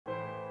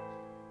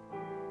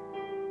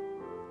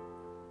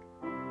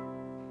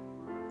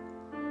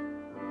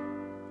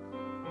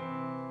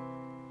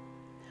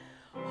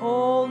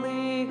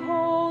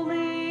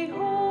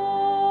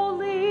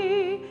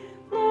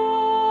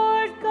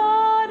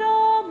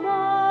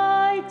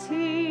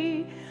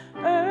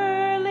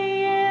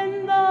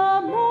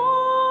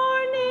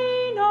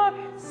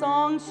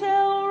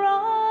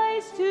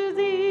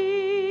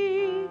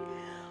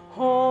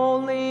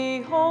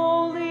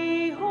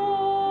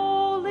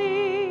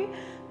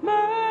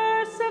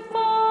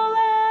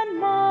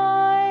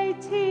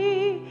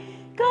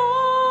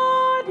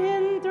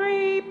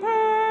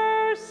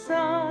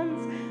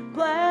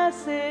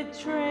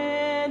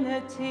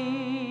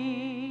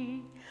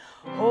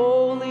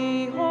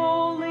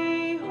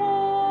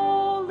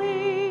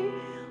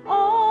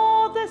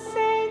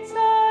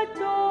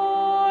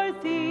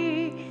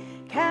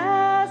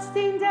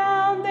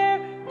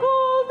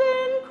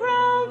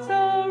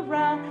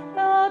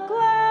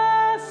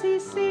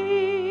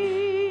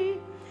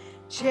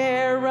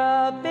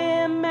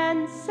cherubim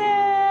and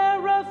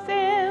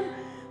seraphim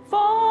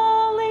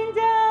falling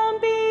down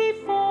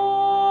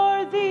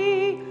before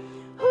thee,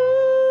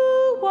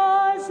 who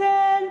was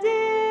and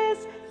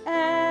is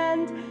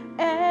and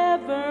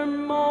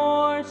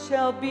evermore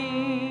shall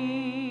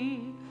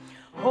be.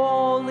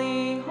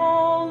 Holy,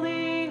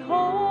 holy,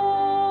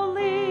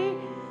 holy,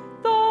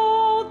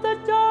 though the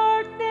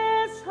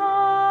darkness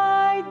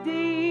hide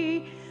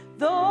thee,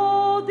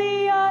 though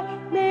the eye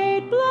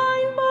made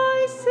blind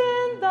by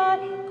sin thy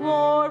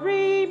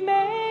glory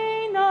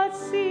may not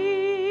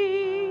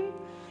see.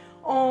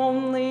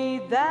 Only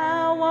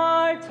thou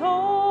art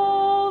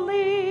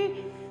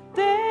holy,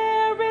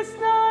 there is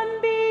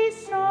none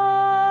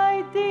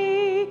beside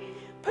thee,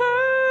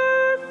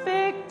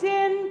 perfect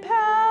in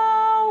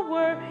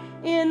power,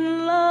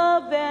 in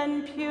love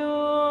and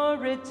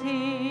purity.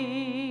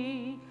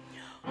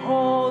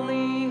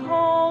 Holy,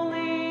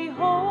 holy,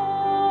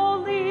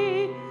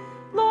 holy,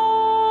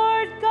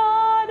 Lord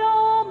God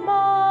Almighty,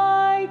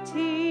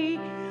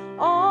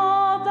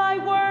 all thy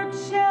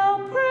works shall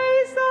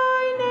praise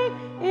thy name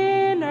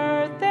in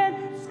earth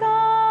and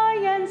sky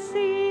and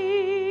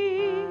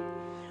sea.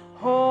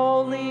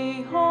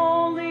 Holy,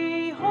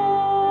 holy,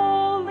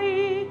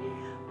 holy,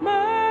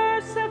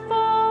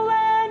 merciful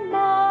and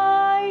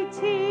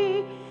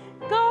mighty,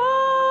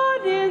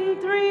 God in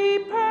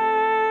three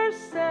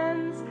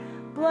persons,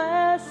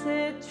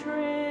 blessed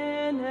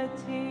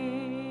Trinity.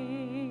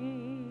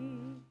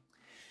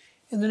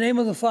 In the name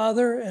of the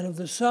Father, and of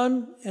the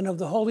Son, and of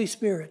the Holy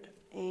Spirit.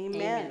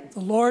 Amen. The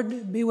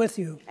Lord be with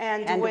you.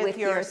 And with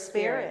your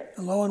spirit.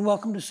 Hello and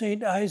welcome to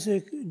St.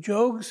 Isaac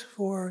Jogues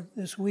for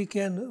this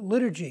weekend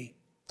liturgy.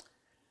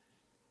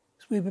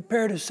 As we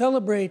prepare to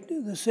celebrate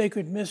the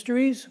sacred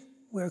mysteries,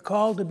 we're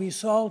called to be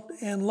salt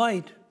and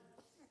light,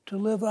 to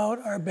live out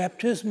our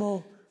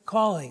baptismal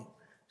calling.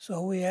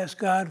 So we ask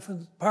God for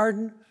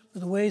pardon for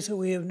the ways that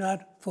we have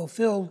not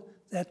fulfilled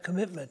that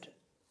commitment.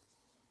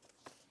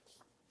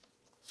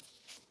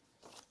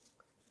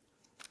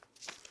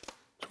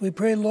 So we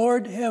pray,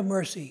 Lord, have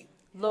mercy.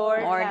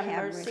 Lord, have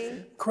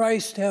mercy.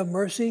 Christ, have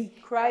mercy.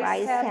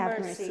 Christ, have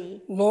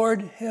mercy.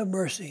 Lord, have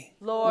mercy.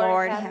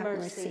 Lord, have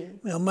mercy.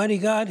 May Almighty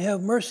God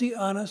have mercy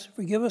on us,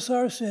 forgive us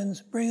our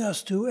sins, bring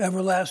us to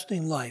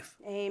everlasting life.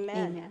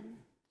 Amen.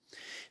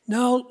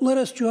 Now let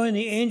us join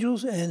the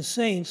angels and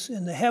saints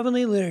in the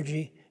heavenly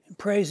liturgy in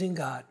praising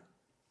God.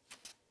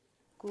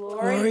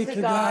 Glory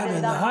to God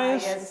in the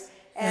highest,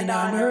 and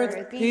on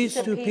earth peace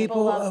to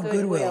people of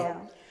good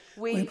will.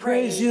 We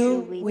praise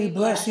you, we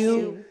bless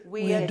you,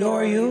 we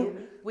adore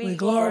you, we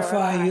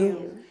glorify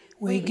you,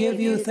 we give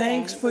you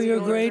thanks for your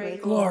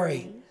great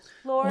glory.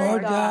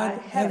 Lord God,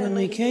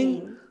 heavenly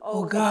King,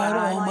 O God,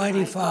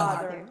 almighty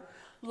Father,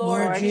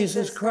 Lord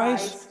Jesus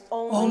Christ,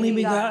 only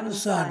begotten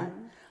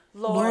Son,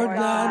 Lord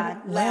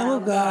God, Lamb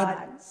of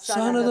God,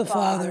 Son of the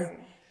Father,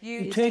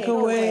 you take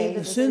away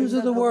the sins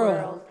of the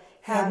world,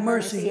 have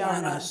mercy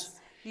on us.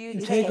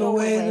 You take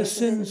away the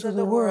sins of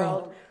the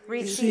world,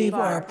 receive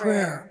our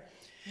prayer.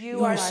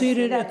 You are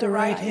seated at the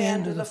right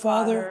hand of the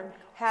Father,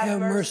 have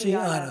mercy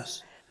on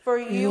us. For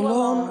you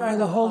alone are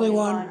the Holy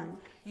One,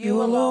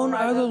 you alone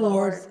are the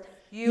Lord,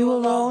 you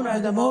alone are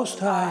the Most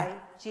High,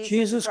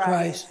 Jesus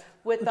Christ,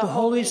 with the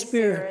Holy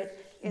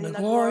Spirit, in the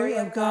glory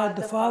of God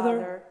the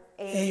Father.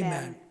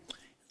 Amen.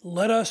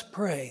 Let us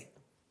pray.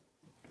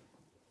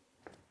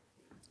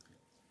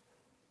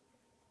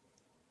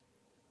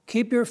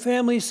 Keep your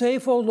family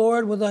safe, O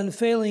Lord, with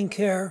unfailing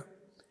care,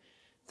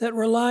 that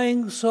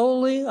relying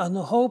solely on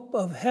the hope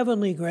of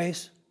heavenly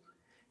grace,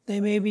 they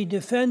may be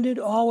defended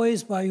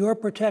always by your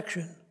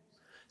protection.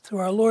 Through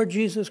our Lord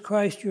Jesus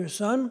Christ, your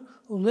Son,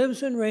 who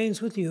lives and reigns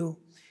with you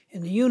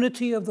in the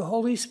unity of the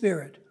Holy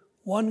Spirit,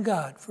 one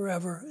God,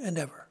 forever and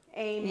ever.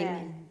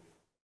 Amen.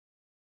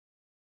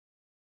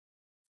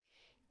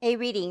 A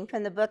reading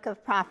from the book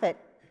of prophet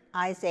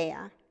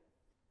Isaiah.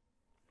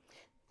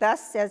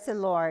 Thus says the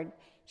Lord,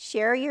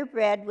 share your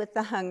bread with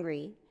the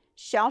hungry,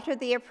 shelter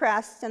the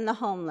oppressed and the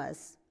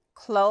homeless,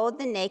 clothe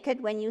the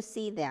naked when you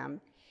see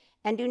them,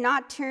 and do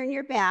not turn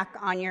your back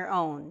on your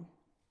own.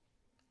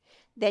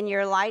 Then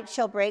your light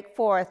shall break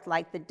forth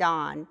like the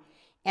dawn,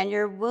 and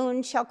your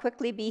wound shall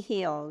quickly be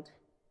healed.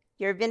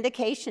 Your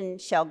vindication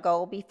shall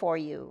go before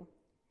you,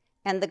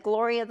 and the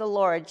glory of the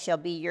Lord shall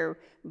be your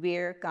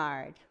rear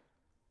guard.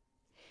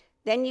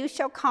 Then you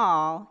shall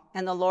call,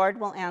 and the Lord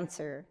will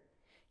answer.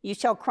 You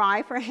shall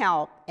cry for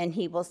help, and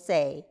he will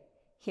say,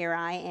 here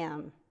I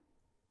am.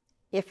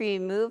 If you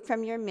remove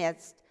from your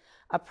midst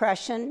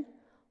oppression,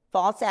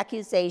 false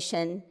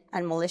accusation,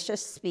 and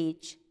malicious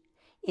speech,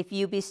 if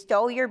you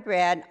bestow your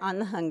bread on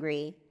the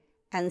hungry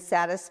and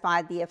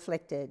satisfy the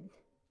afflicted,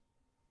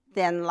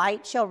 then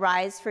light shall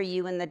rise for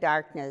you in the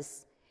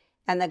darkness,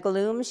 and the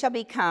gloom shall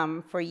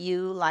become for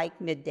you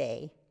like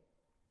midday.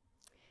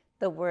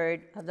 The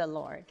word of the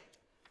Lord.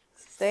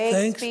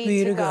 Thanks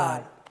be to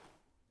God.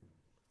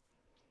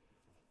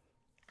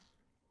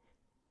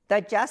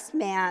 The just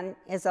man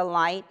is a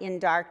light in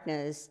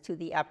darkness to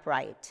the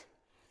upright.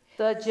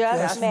 The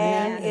just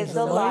man is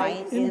a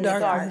light in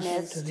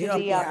darkness to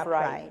the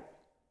upright.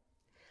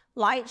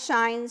 Light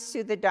shines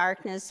through the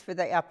darkness for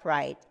the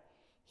upright.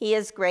 He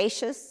is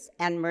gracious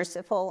and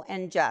merciful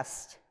and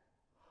just.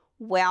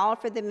 Well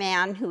for the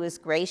man who is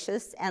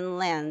gracious and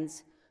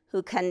lends,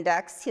 who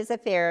conducts his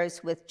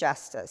affairs with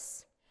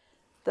justice.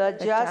 The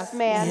just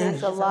man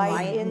is a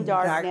light in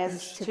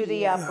darkness to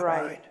the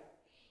upright.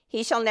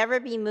 He shall never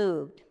be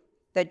moved.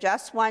 The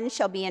just one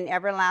shall be in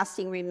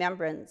everlasting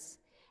remembrance,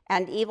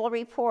 and evil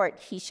report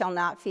he shall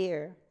not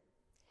fear.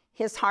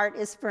 His heart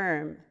is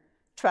firm,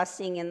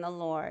 trusting in the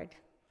Lord.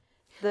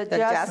 The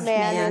just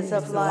man is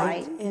of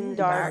light in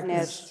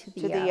darkness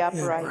to the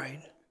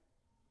upright.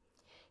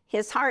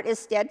 His heart is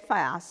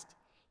steadfast.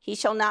 He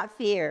shall not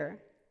fear.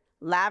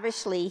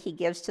 Lavishly he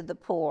gives to the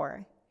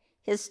poor.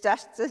 His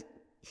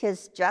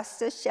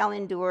justice shall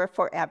endure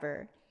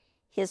forever.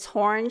 His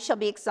horn shall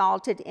be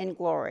exalted in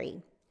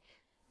glory.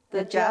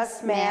 The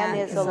just man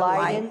is a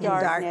light in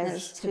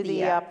darkness to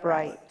the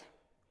upright.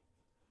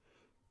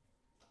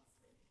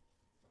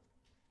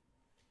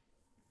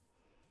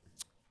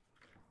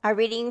 A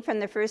reading from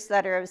the first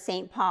letter of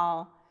St.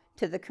 Paul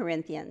to the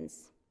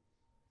Corinthians.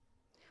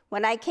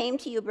 When I came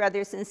to you,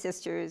 brothers and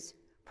sisters,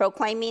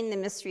 proclaiming the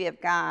mystery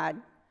of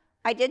God,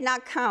 I did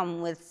not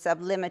come with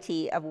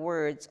sublimity of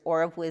words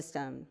or of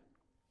wisdom.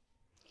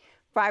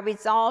 For I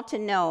resolved to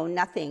know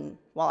nothing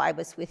while I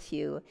was with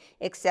you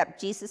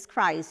except Jesus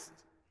Christ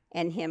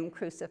and him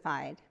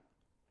crucified.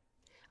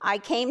 I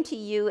came to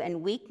you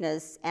in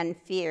weakness and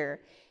fear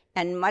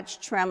and much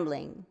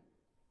trembling,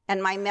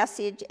 and my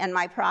message and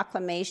my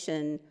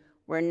proclamation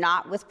were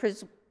not with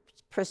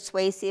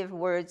persuasive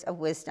words of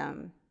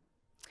wisdom,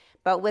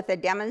 but with a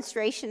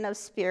demonstration of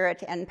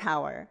spirit and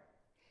power,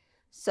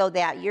 so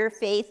that your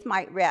faith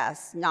might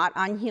rest not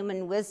on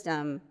human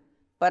wisdom,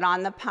 but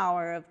on the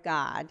power of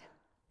God.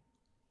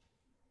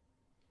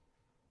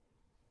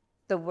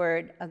 The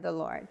word of the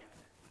Lord.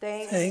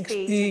 Thanks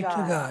be to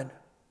God.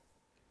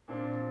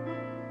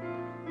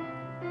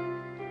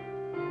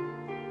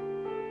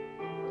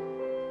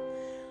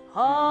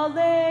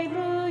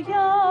 Alleluia,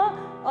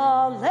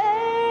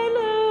 alleluia,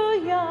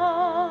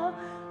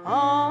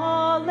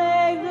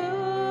 alleluia,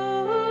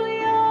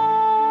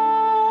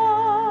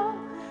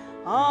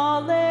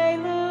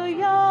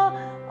 alleluia,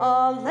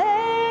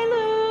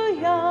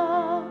 alleluia,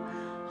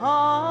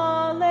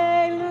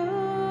 alleluia.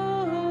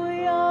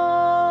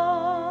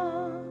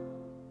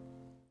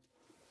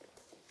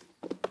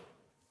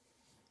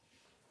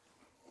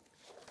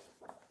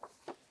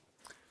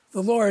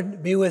 The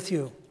Lord be with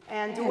you.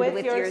 And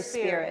with your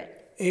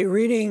spirit. A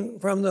reading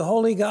from the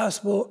Holy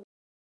Gospel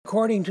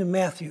according to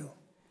Matthew.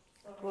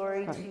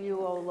 Glory to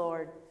you, O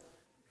Lord.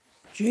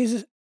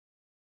 Jesus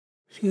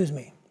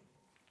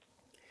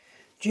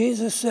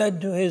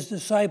said to his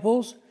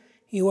disciples,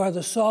 "You are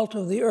the salt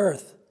of the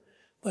earth,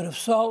 but if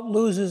salt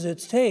loses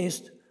its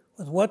taste,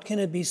 with what can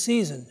it be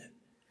seasoned?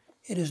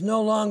 It is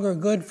no longer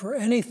good for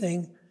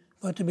anything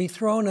but to be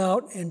thrown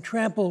out and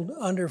trampled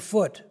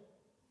underfoot.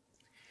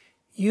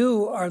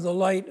 You are the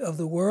light of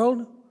the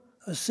world.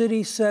 A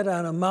city set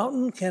on a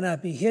mountain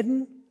cannot be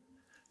hidden,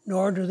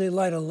 nor do they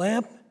light a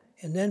lamp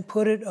and then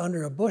put it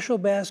under a bushel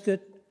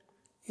basket.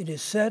 It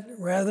is set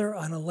rather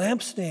on a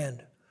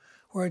lampstand,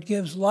 where it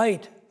gives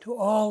light to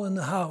all in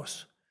the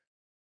house.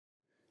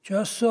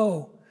 Just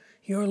so,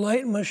 your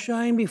light must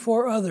shine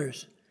before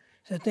others,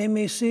 that they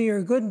may see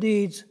your good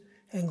deeds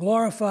and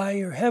glorify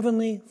your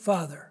heavenly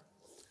Father."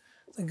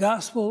 The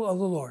Gospel of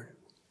the Lord.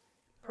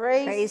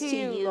 Praise to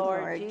you,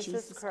 Lord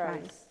Jesus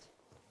Christ.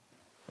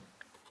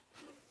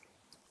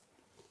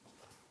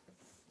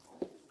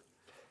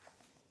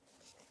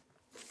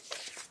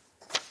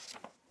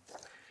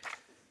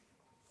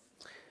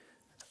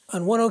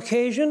 On one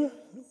occasion,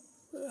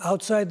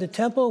 outside the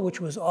temple,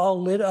 which was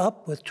all lit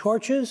up with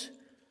torches,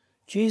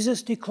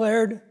 Jesus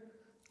declared,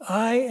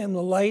 "I am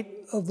the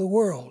light of the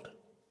world."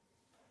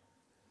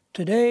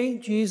 Today,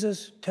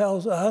 Jesus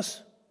tells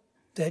us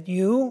that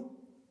you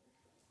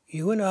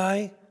and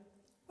I,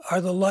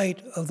 are the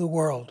light of the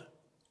world.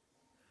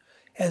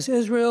 As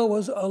Israel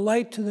was a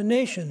light to the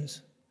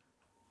nations,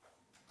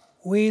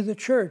 we, the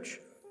church,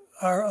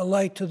 are a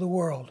light to the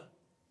world.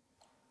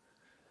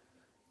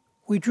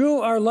 We drew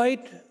our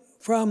light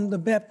from the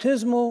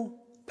baptismal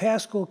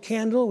Paschal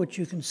candle, which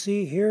you can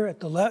see here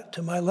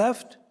to my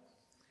left.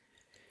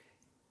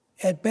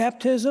 At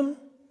baptism,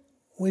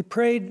 we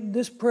prayed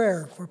this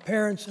prayer for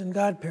parents and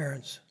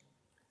godparents.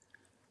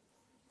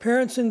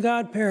 Parents and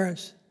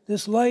godparents,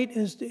 this light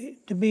is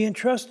to be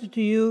entrusted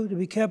to you, to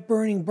be kept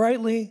burning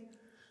brightly,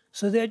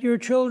 so that your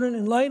children,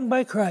 enlightened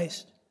by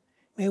Christ,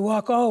 may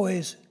walk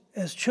always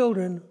as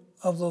children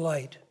of the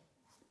light.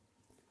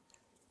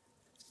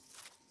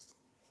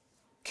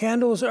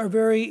 Candles are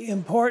very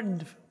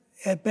important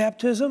at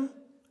baptism,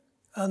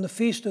 on the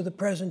Feast of the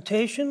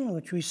Presentation,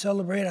 which we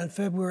celebrate on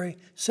February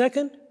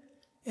 2nd,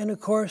 and of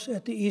course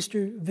at the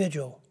Easter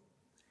Vigil.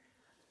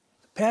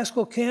 The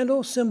Paschal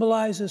candle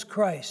symbolizes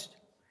Christ,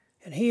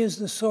 and he is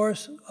the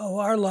source of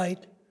our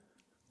light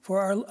for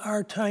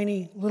our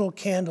tiny little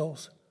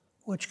candles,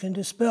 which can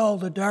dispel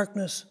the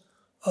darkness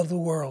of the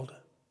world.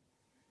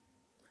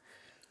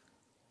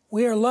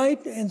 We are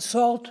light and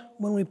salt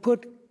when we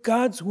put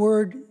God's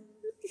word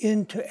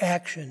into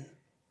action.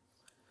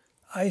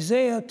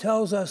 Isaiah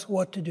tells us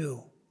what to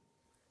do.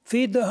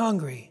 Feed the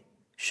hungry,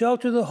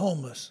 shelter the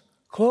homeless,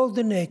 clothe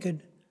the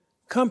naked,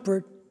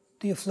 comfort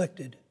the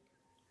afflicted.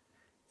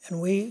 And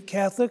we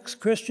Catholics,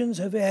 Christians,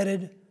 have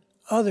added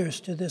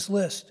others to this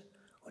list,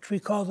 which we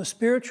call the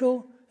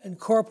spiritual and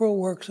corporal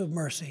works of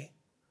mercy.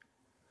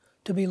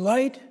 To be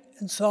light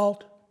and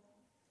salt,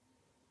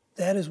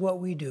 that is what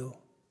we do.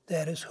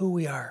 That is who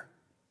we are.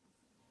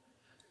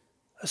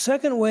 A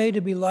second way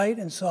to be light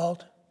and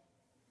salt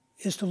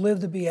is to live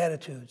the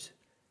Beatitudes.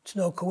 It's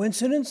no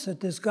coincidence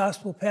that this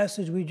gospel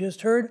passage we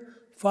just heard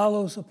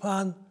follows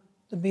upon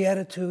the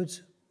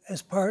Beatitudes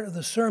as part of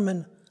the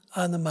Sermon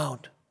on the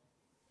Mount.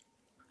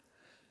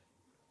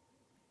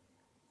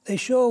 They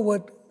show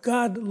what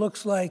God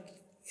looks like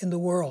in the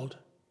world,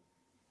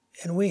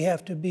 and we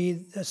have to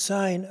be a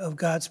sign of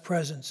God's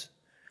presence.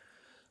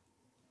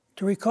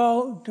 To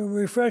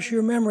refresh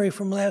your memory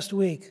from last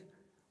week,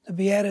 the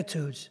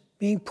Beatitudes,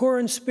 being poor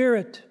in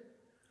spirit,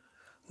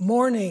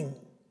 mourning,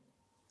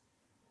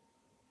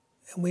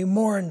 and we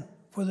mourn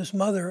for this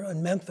mother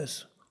in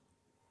Memphis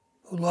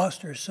who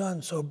lost her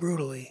son so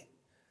brutally.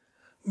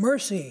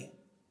 Mercy.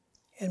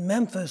 In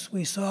Memphis,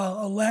 we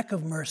saw a lack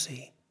of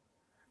mercy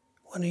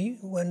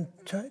when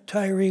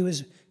Tyree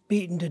was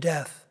beaten to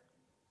death.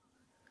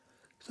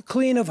 To be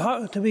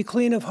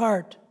clean of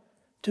heart,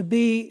 to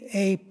be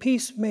a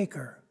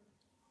peacemaker.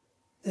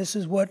 This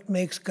is what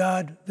makes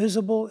God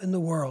visible in the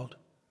world.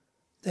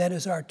 That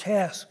is our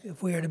task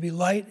if we are to be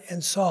light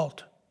and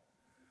salt.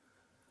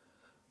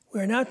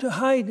 We are not to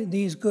hide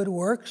these good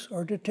works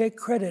or to take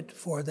credit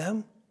for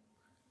them,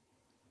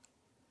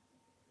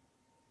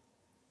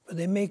 but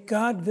they make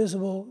God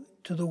visible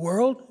to the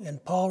world,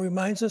 and Paul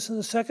reminds us in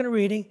the second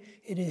reading,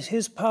 it is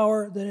his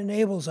power that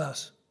enables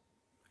us.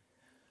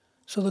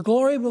 So the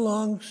glory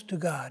belongs to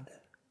God.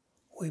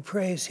 We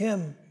praise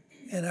him,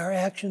 and our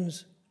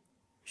actions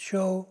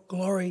show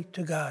glory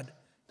to God,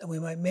 that we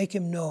might make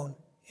him known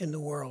in the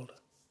world.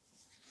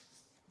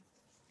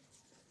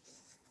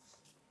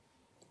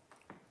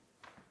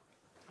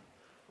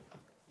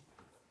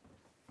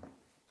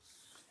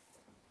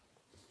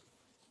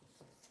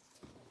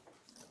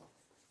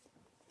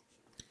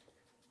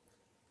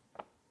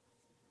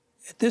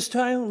 At this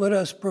time, let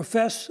us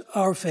profess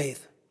our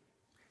faith.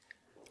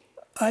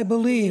 I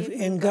believe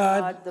in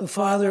God, the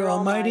Father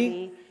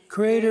Almighty,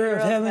 creator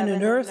of heaven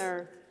and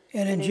earth,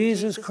 and in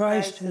Jesus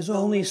Christ, his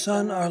only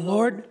Son, our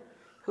Lord,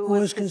 who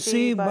was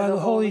conceived by the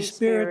Holy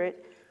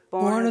Spirit,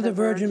 born of the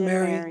Virgin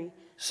Mary,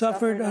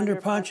 suffered under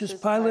Pontius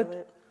Pilate,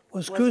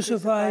 was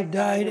crucified,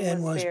 died,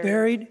 and was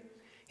buried.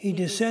 He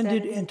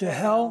descended into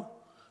hell.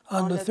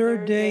 On the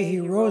third day he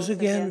rose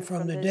again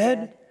from the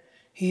dead.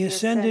 He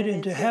ascended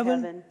into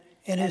heaven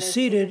and is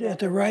seated at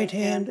the right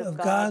hand of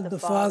God the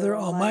Father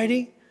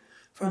Almighty.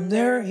 From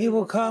there he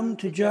will come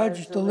to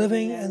judge the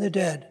living and the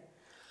dead.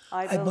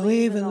 I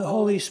believe in the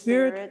Holy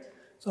Spirit,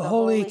 the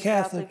Holy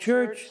Catholic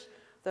Church,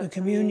 the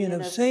communion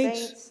of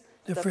saints,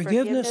 the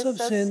forgiveness of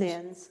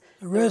sins,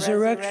 the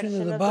resurrection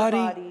of the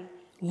body,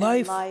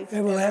 life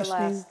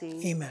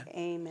everlasting.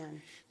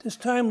 Amen. This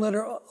time let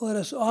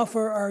us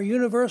offer our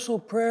universal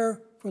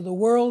prayer for the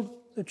world,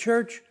 the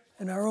church,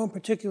 and our own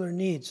particular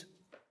needs.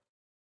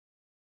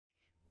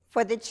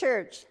 For the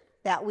church,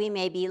 that we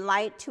may be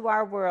light to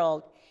our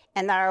world,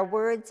 and that our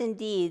words and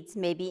deeds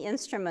may be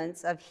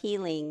instruments of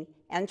healing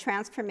and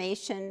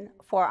transformation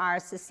for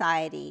our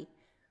society.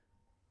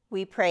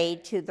 We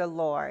pray to the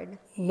Lord.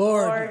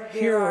 Lord,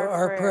 hear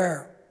our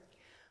prayer.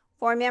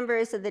 For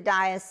members of the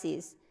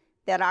diocese,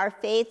 that our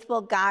faith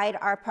will guide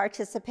our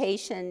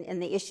participation in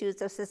the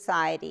issues of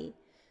society,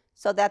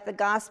 so that the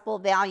gospel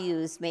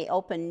values may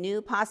open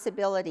new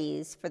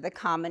possibilities for the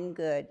common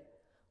good.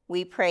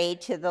 We pray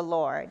to the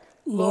Lord.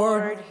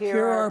 Lord,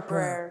 hear our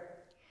prayer.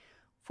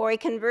 For a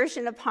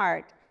conversion of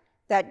heart,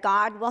 that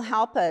God will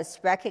help us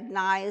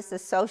recognize the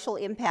social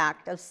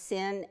impact of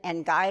sin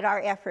and guide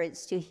our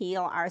efforts to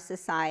heal our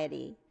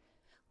society.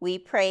 We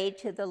pray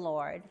to the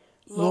Lord.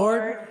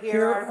 Lord,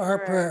 hear our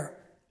prayer.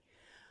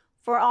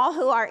 For all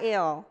who are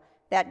ill,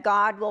 that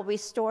God will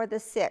restore the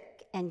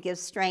sick and give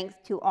strength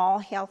to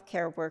all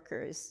healthcare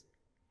workers.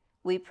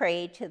 We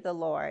pray to the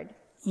Lord.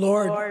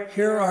 Lord,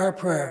 hear our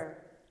prayer.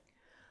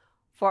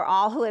 For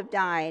all who have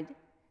died,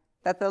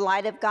 that the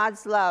light of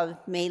God's love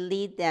may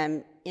lead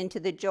them into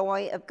the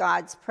joy of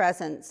God's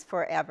presence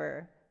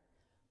forever.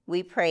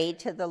 We pray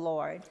to the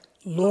Lord.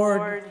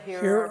 Lord,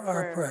 hear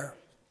our prayer.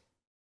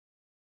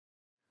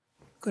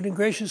 Good and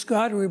gracious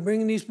God, we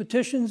bring these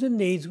petitions and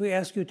needs. We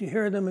ask you to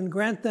hear them and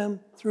grant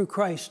them through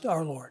Christ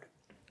our Lord.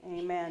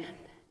 Amen.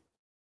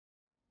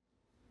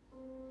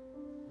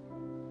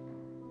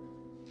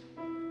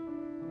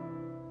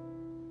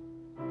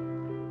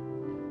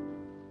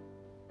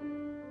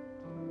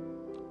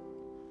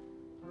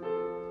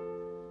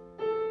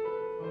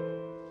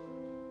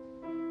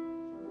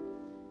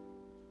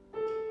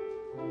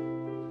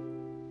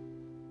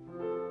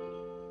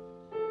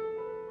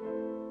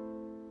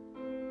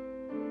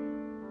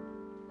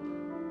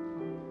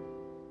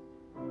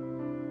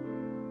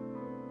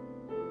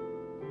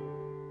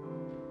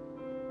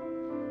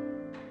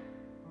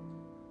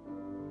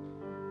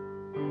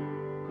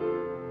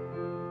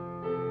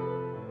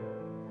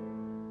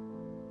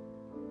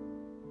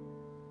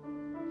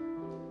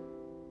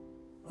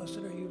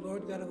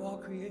 God of all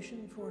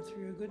creation, for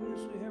through your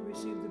goodness we have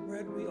received the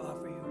bread we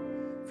offer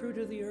you, fruit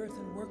of the earth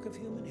and work of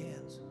human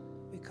hands.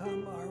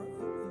 Become our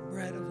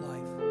bread of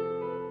life.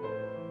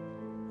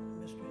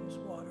 The mystery of this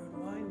water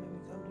and wine, may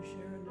we come to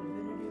share in the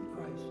divinity of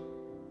Christ,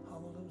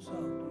 humbled himself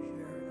to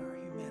share in our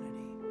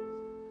humanity.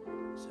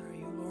 So are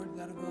you, Lord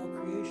God of all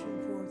creation,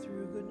 for through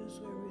your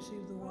goodness we have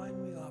received the wine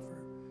we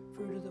offer,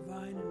 fruit of the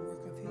vine and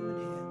work of human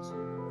hands.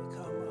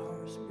 Become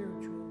our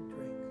spiritual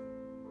drink.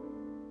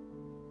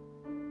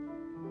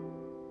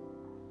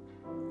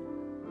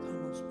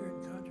 Humble spirit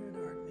and contrite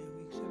heart, may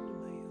we accept and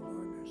may you,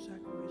 Lord, in our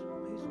sacrifice and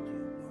pleasing to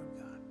you, Lord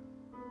God.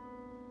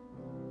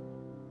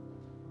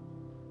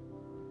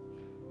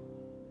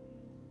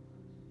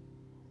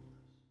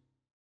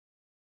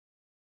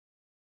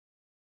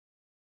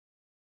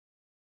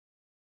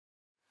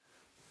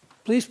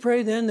 Please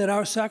pray then that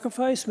our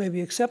sacrifice may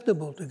be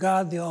acceptable to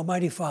God the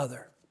Almighty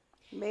Father.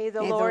 May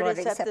the Lord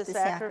accept the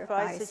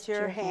sacrifice at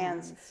your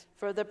hands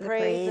for the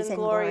praise and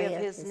glory of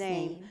his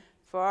name,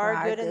 for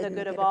our good and the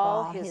good of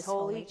all his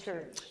holy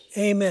church.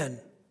 Amen.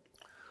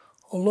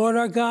 O Lord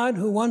our God,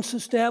 who once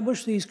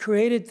established these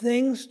created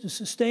things to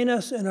sustain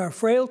us in our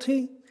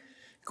frailty,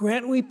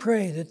 grant, we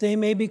pray, that they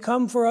may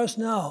become for us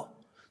now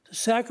the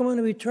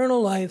sacrament of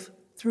eternal life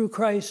through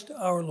Christ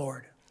our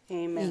Lord.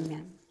 Amen.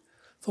 Amen.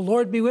 The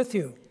Lord be with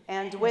you.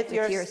 And with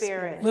your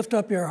spirit. Lift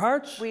up your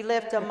hearts. We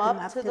lift them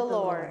up to the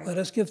Lord. Let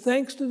us give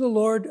thanks to the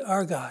Lord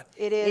our God.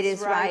 It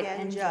is right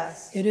and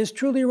just. It is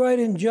truly right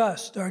and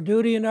just, our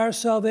duty and our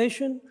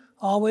salvation,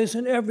 always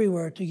and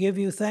everywhere, to give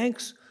you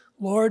thanks,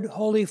 Lord,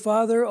 Holy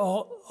Father,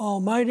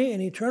 Almighty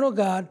and eternal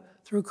God,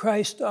 through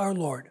Christ our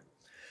Lord.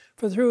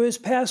 For through his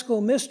paschal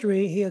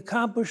mystery he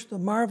accomplished the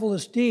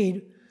marvelous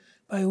deed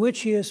by which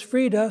he has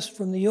freed us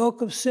from the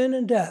yoke of sin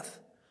and death,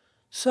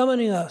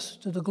 summoning us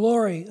to the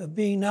glory of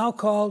being now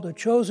called a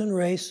chosen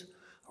race,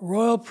 a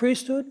royal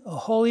priesthood, a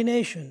holy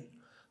nation,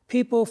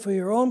 people for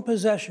your own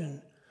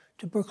possession,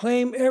 to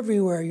proclaim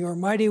everywhere your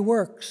mighty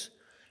works.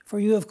 For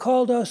you have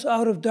called us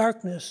out of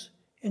darkness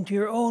into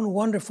your own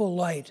wonderful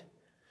light.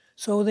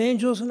 So with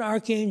angels and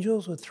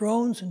archangels, with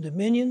thrones and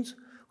dominions,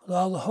 with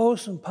all the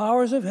hosts and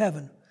powers of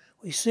heaven,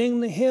 we sing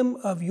the hymn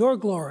of your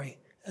glory,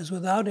 as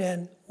without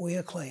end we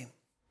acclaim.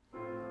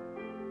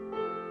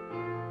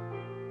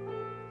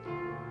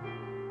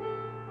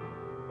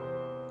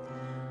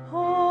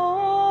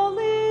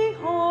 Holy,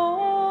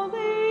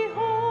 holy,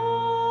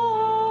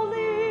 holy,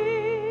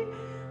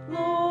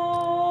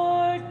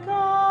 Lord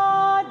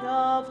God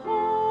of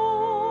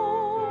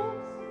hosts,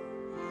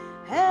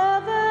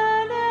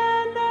 heaven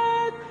and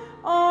earth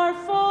are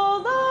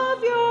full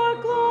of your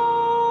glory.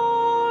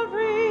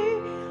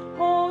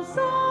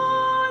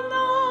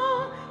 Hosanna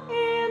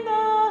in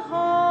the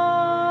highest.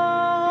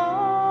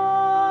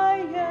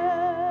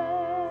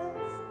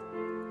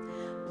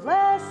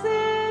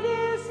 Blessed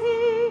is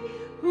he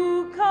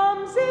who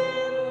comes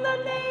in the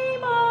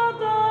name of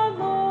the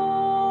Lord.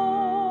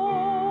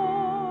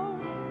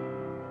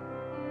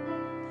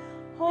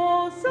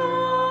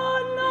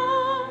 Hosanna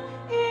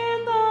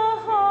in the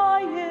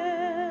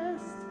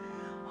highest.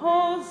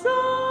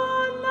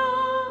 Hosanna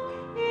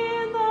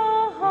in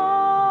the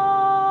highest.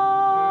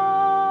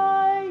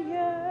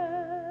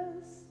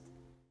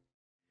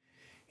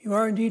 You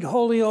are indeed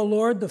holy, O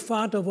Lord, the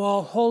fount of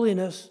all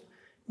holiness.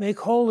 Make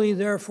holy,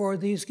 therefore,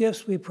 these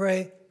gifts, we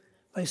pray,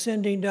 by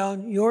sending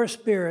down your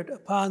Spirit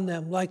upon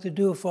them like the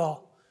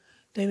dewfall.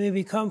 They may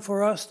become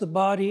for us the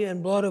body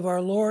and blood of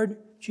our Lord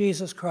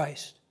Jesus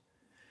Christ.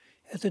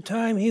 At the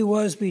time he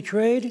was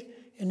betrayed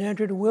and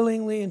entered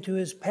willingly into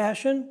his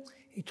passion,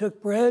 he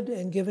took bread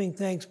and, giving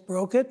thanks,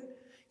 broke it,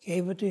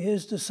 gave it to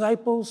his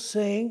disciples,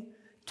 saying,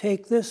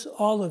 "Take this,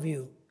 all of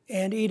you,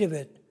 and eat of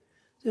it.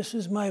 This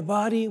is my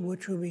body,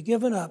 which will be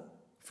given up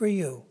for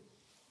you."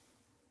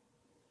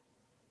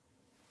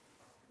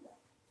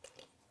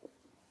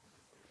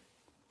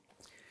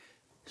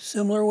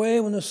 Similar way,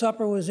 when the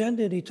supper was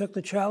ended, he took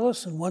the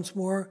chalice and, once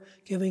more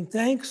giving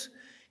thanks,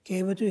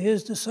 gave it to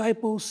his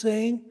disciples,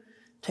 saying,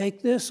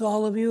 "Take this,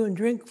 all of you, and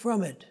drink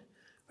from it,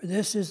 for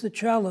this is the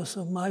chalice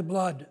of my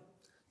blood,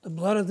 the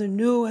blood of the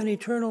new and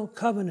eternal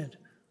covenant,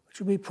 which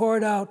will be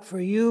poured out for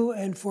you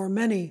and for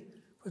many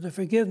for the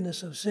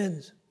forgiveness of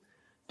sins.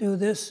 Do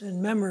this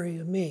in memory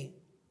of me."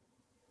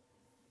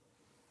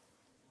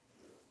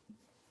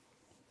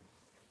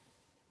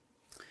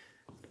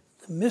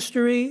 The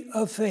mystery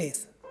of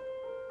faith.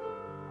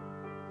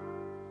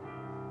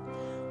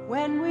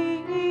 When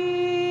we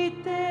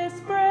eat this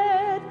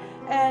bread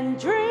and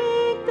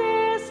drink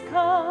this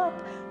cup,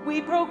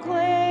 we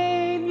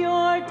proclaim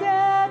your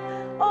death,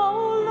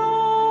 O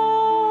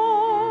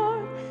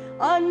Lord,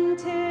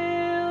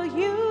 until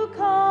you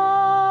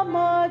come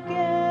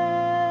again.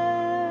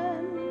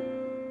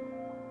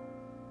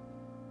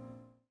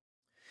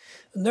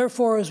 And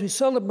therefore, as we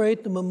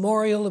celebrate the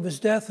memorial of his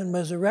death and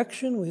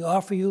resurrection, we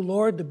offer you,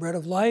 Lord, the bread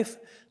of life,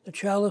 the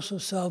chalice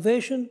of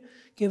salvation,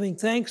 giving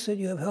thanks that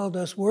you have held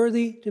us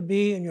worthy to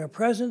be in your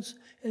presence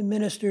and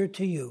minister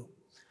to you.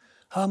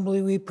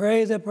 Humbly we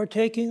pray that,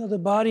 partaking of the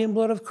body and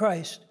blood of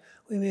Christ,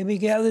 we may be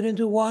gathered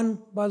into one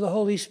by the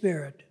Holy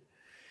Spirit.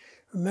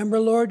 Remember,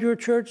 Lord, your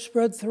church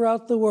spread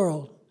throughout the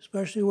world,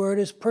 especially where it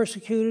is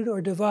persecuted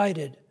or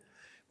divided.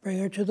 Bring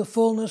her to the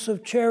fullness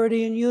of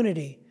charity and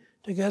unity,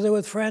 together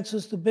with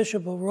Francis, the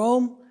Bishop of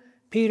Rome,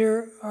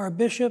 Peter, our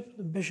Bishop,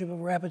 the Bishop of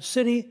Rapid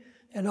City,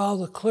 and all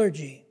the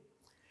clergy.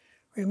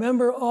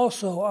 Remember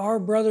also our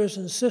brothers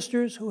and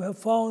sisters who have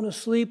fallen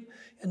asleep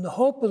in the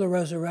hope of the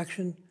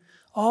resurrection,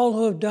 all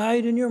who have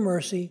died in your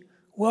mercy.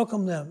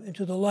 Welcome them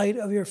into the light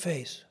of your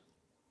face.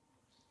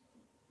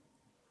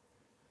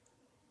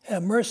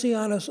 Have mercy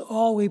on us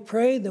all, we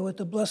pray, that with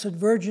the Blessed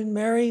Virgin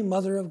Mary,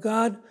 Mother of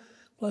God,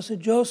 Blessed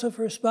Joseph,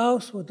 her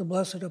spouse, with the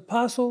blessed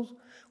apostles,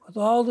 with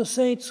all the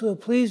saints who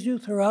have pleased you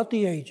throughout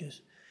the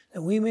ages,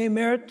 that we may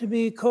merit to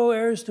be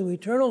co-heirs to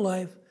eternal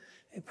life,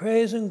 and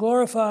praise and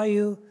glorify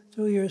you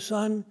through your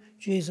Son,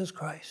 Jesus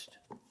Christ.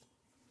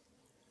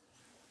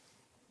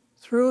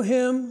 Through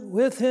him,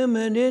 with him,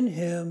 and in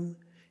him,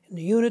 in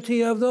the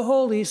unity of the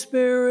Holy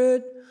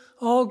Spirit,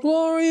 all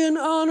glory and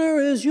honor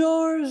is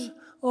yours,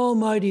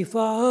 Almighty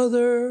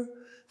Father,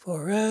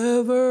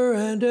 forever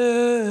and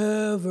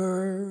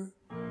ever.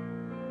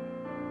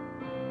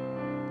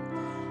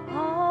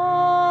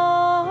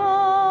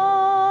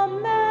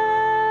 Amen.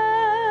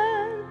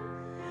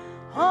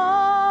 Amen.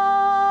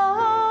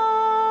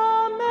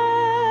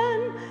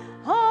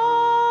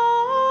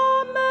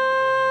 Amen.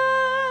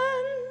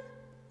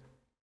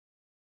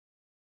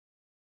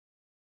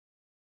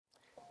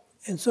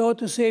 And so at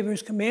the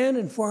Savior's command,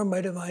 informed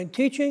by divine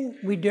teaching,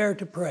 we dare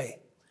to pray.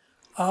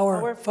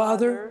 Our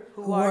Father,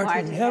 who art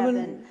in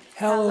heaven,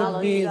 hallowed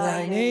be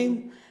thy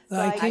name.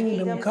 Thy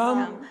kingdom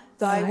come,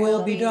 thy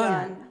will be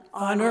done,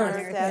 on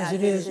earth as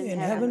it is in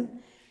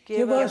heaven.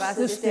 Give us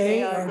this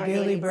day our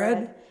daily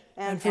bread,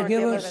 and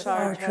forgive us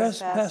our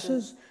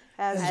trespasses,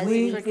 as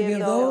we forgive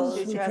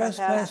those who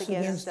trespass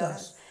against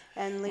us.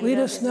 And lead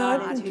us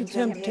not into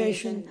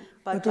temptation,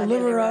 but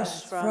deliver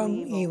us from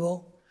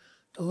evil.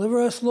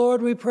 Deliver us,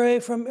 Lord, we pray,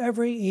 from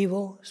every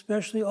evil,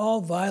 especially all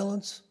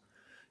violence.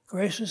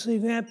 Graciously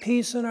grant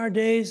peace in our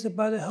days, that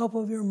by the help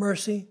of your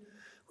mercy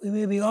we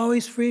may be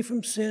always free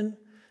from sin,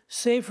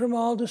 safe from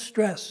all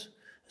distress,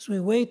 as we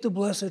wait the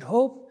blessed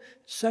hope,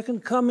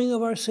 second coming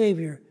of our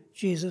Savior,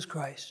 Jesus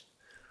Christ.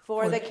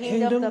 For the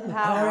kingdom, the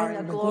power,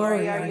 and the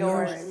glory are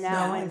yours,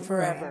 now and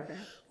forever.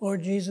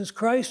 Lord Jesus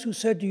Christ, who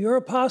said to your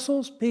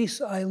apostles, "Peace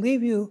I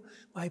leave you,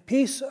 my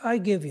peace I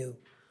give you,"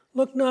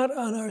 look not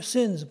on our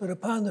sins, but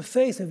upon the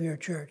faith of your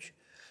church.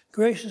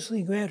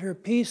 Graciously grant her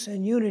peace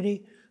and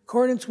unity,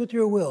 accordance with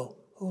your will,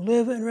 who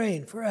live and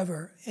reign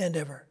forever and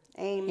ever.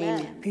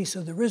 Amen. Peace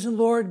of the risen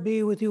Lord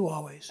be with you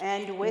always.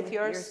 And with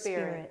your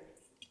spirit.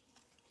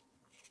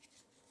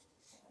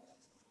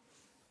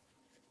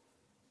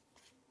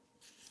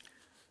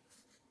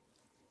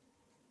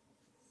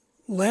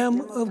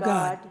 Lamb of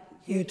God,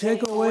 you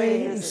take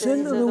away the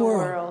sin of the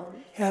world,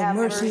 have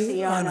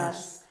mercy on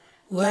us.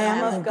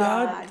 Lamb of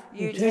God,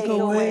 you take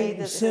away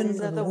the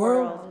sins of the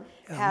world,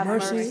 have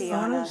mercy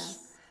on us.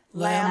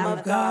 Lamb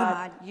of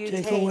God, you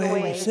take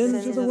away the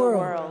sins of the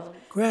world,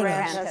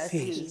 grant us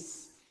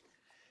peace.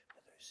 By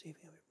the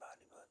receiving of your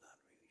body, blood, not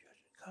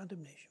judgment,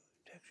 condemnation,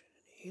 protection,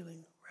 and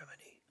healing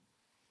remedy.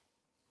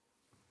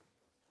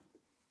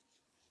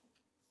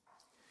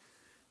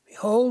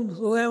 Behold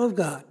the Lamb of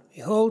God.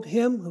 Behold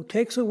him who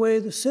takes away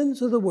the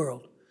sins of the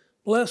world.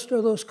 Blessed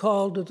are those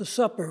called to the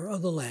supper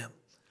of the Lamb.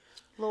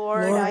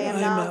 Lord, I am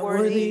not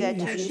worthy that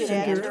you should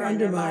enter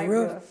under my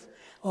roof.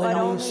 But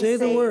only say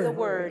the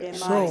word, and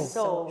my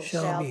soul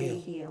shall be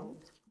healed.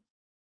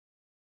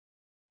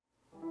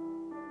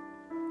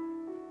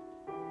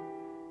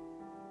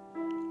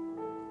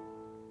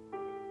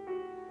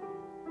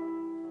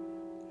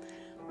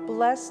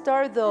 Blessed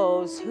are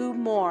those who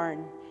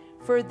mourn,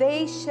 for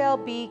they shall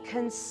be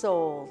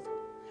consoled.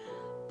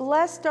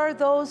 Blessed are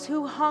those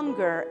who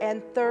hunger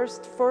and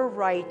thirst for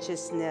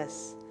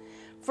righteousness,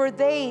 for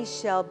they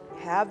shall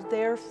have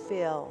their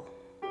fill.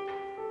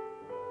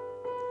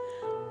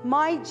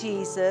 My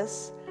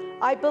Jesus,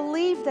 I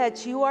believe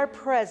that you are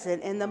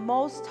present in the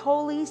most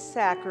holy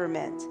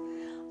sacrament.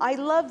 I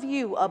love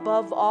you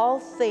above all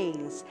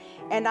things,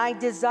 and I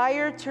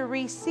desire to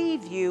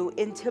receive you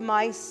into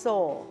my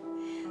soul.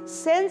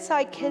 Since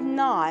I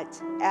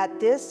cannot, at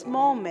this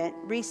moment,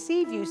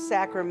 receive you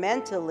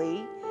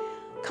sacramentally,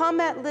 come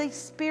at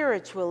least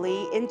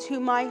spiritually into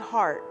my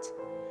heart.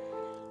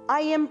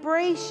 I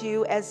embrace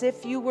you as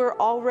if you were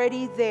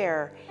already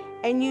there,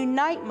 and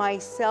unite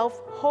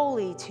myself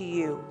wholly to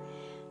you.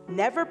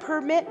 Never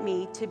permit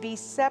me to be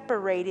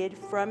separated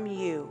from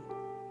you.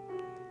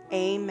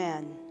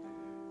 Amen.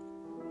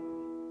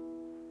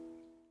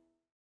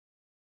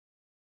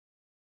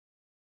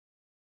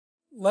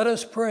 Let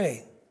us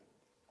pray.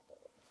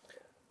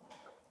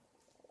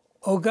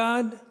 O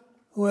God,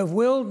 who have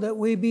willed that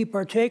we be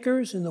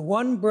partakers in the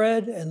one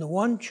bread and the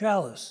one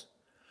chalice,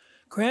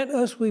 grant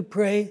us, we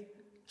pray,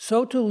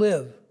 so to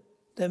live,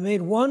 that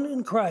made one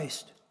in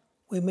Christ,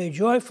 we may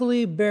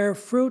joyfully bear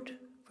fruit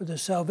for the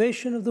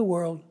salvation of the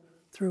world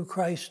through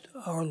Christ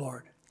our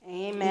Lord.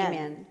 Amen.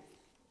 Amen.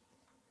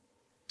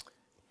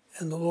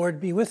 And the Lord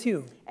be with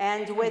you.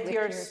 And with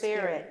your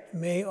spirit.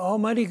 May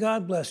Almighty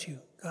God bless you,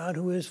 God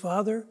who is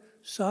Father,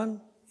 Son,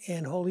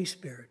 and Holy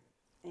Spirit.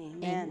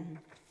 Amen.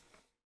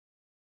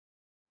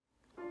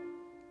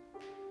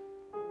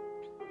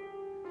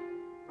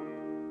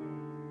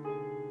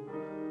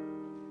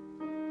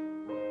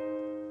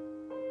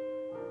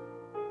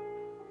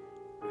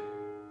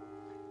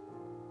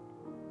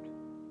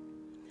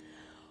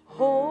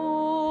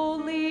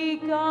 Holy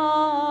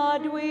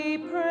God, we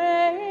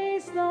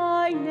praise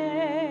thy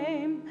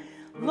name.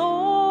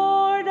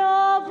 Lord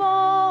of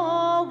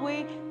all,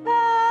 we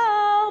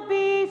bow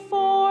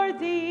before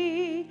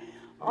thee.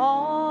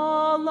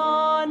 All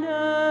on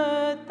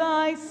earth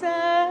thy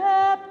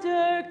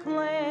scepter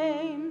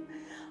claim.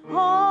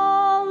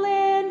 All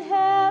in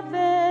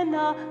heaven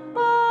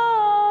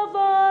above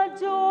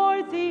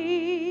adore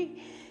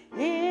thee.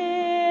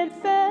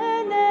 Infinite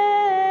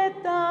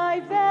thy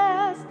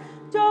vast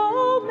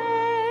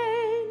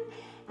domain,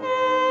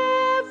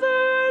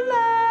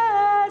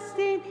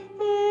 everlasting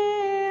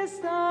is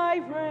thy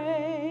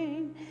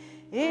reign.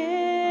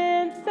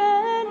 Infinite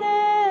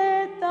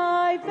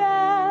thy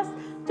vast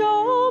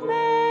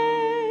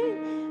domain,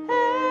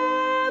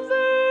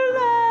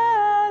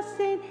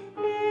 everlasting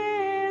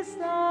is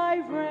thy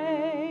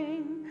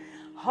reign.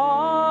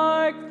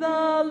 Hark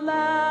the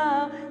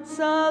loud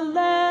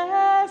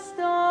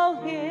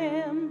celestial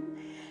hymn,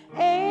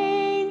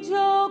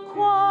 angel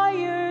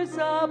choirs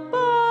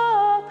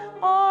above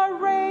are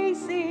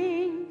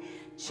raising,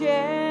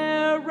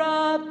 cherubim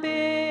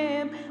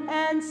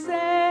and seraphim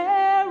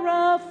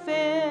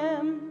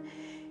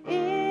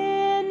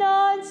in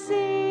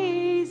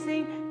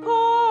unceasing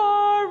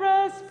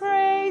chorus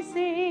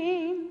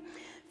praising.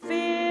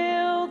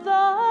 Fill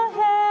the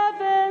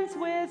heavens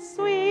with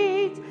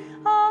sweet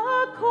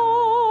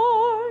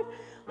accord.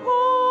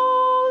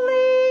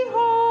 Holy,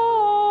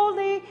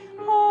 holy,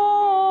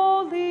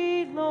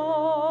 holy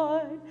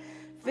Lord.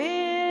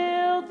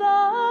 Fill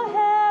the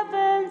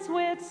heavens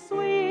with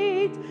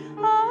sweet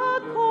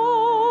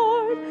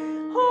accord.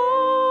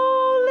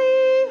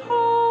 Holy,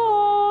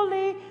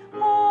 holy,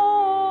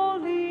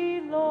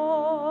 holy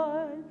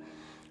Lord.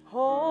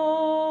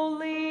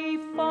 Holy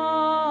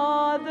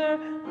Father,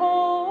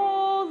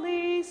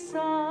 Holy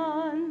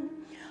Son,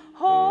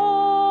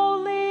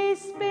 Holy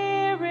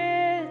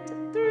Spirit,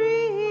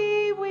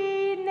 three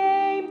we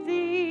name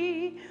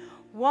thee.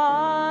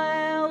 One